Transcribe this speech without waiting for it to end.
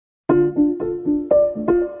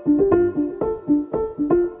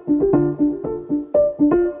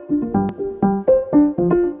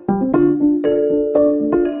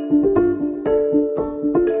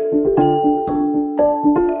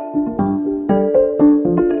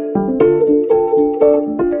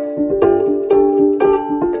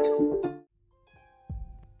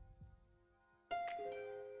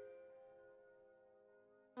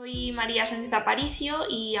María Sánchez Aparicio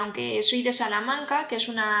y aunque soy de Salamanca, que es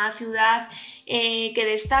una ciudad que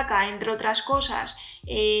destaca, entre otras cosas,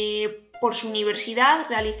 por su universidad,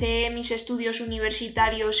 realicé mis estudios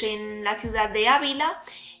universitarios en la ciudad de Ávila,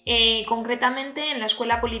 concretamente en la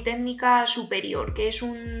Escuela Politécnica Superior, que es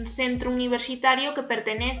un centro universitario que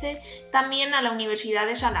pertenece también a la Universidad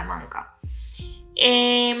de Salamanca.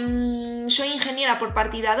 Soy ingeniera por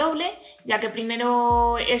partida doble, ya que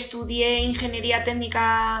primero estudié Ingeniería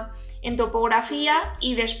técnica en topografía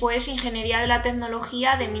y después Ingeniería de la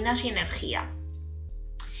tecnología de minas y energía.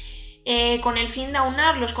 Con el fin de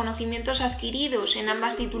aunar los conocimientos adquiridos en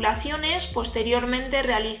ambas titulaciones, posteriormente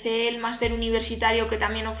realicé el máster universitario que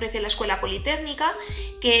también ofrece la Escuela Politécnica,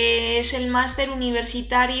 que es el máster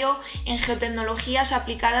universitario en geotecnologías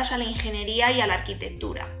aplicadas a la ingeniería y a la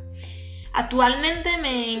arquitectura. Actualmente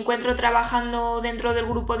me encuentro trabajando dentro del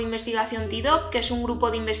grupo de investigación TIDOP, que es un grupo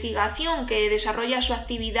de investigación que desarrolla su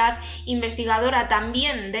actividad investigadora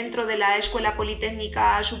también dentro de la Escuela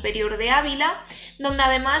Politécnica Superior de Ávila, donde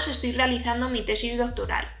además estoy realizando mi tesis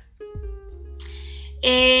doctoral.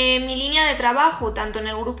 Mi línea de trabajo, tanto en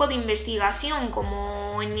el grupo de investigación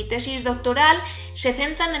como en mi tesis doctoral, se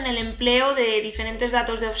centran en el empleo de diferentes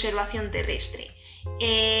datos de observación terrestre.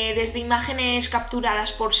 Desde imágenes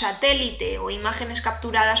capturadas por satélite o imágenes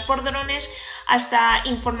capturadas por drones hasta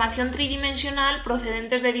información tridimensional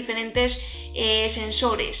procedentes de diferentes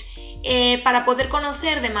sensores, para poder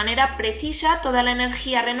conocer de manera precisa toda la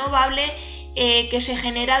energía renovable que se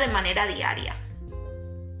genera de manera diaria.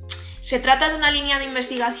 Se trata de una línea de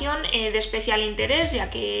investigación de especial interés,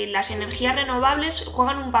 ya que las energías renovables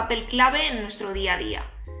juegan un papel clave en nuestro día a día.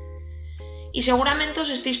 Y seguramente os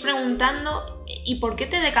estáis preguntando, ¿y por qué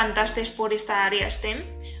te decantaste por esta área STEM?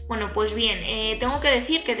 Bueno, pues bien, tengo que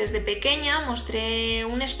decir que desde pequeña mostré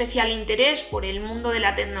un especial interés por el mundo de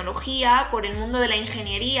la tecnología, por el mundo de la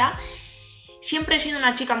ingeniería. Siempre he sido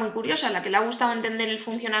una chica muy curiosa, a la que le ha gustado entender el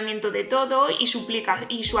funcionamiento de todo y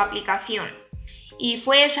su aplicación. Y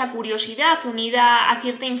fue esa curiosidad unida a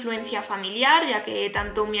cierta influencia familiar, ya que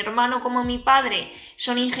tanto mi hermano como mi padre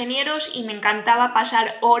son ingenieros y me encantaba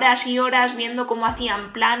pasar horas y horas viendo cómo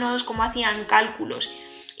hacían planos, cómo hacían cálculos.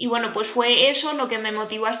 Y bueno, pues fue eso lo que me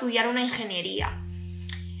motivó a estudiar una ingeniería.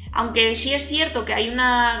 Aunque sí es cierto que hay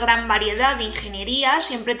una gran variedad de ingenierías,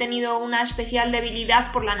 siempre he tenido una especial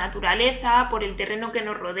debilidad por la naturaleza, por el terreno que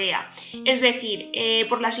nos rodea. Es decir,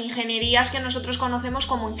 por las ingenierías que nosotros conocemos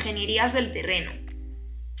como ingenierías del terreno.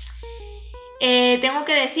 Tengo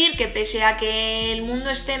que decir que pese a que el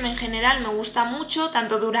mundo STEM en general me gusta mucho,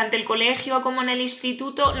 tanto durante el colegio como en el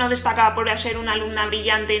instituto, no destacaba por ser una alumna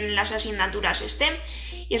brillante en las asignaturas STEM.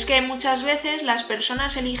 Y es que muchas veces las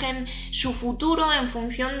personas eligen su futuro en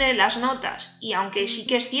función de las notas. Y aunque sí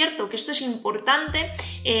que es cierto que esto es importante,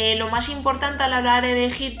 lo más importante a la hora de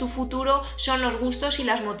elegir tu futuro son los gustos y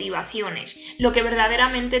las motivaciones, lo que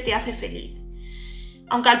verdaderamente te hace feliz.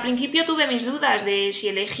 Aunque al principio tuve mis dudas de si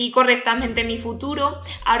elegí correctamente mi futuro,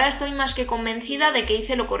 ahora estoy más que convencida de que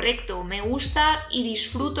hice lo correcto. Me gusta y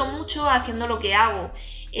disfruto mucho haciendo lo que hago.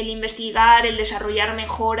 El investigar, el desarrollar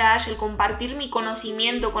mejoras, el compartir mi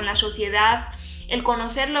conocimiento con la sociedad, el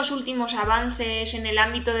conocer los últimos avances en el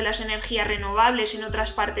ámbito de las energías renovables en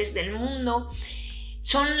otras partes del mundo,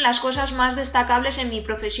 son las cosas más destacables en mi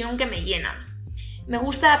profesión que me llenan. Me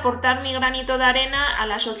gusta aportar mi granito de arena a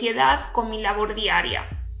la sociedad con mi labor diaria.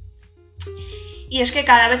 Y es que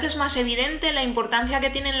cada vez es más evidente la importancia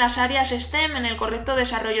que tienen las áreas STEM en el correcto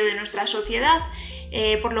desarrollo de nuestra sociedad,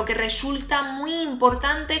 por lo que resulta muy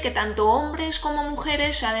importante que tanto hombres como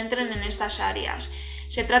mujeres se adentren en estas áreas.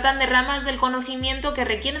 Se tratan de ramas del conocimiento que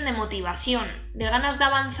requieren de motivación, de ganas de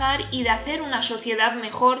avanzar y de hacer una sociedad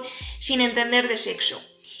mejor sin entender de sexo.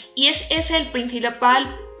 Y es ese el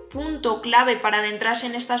principal punto clave para adentrarse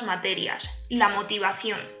en estas materias, la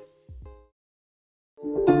motivación.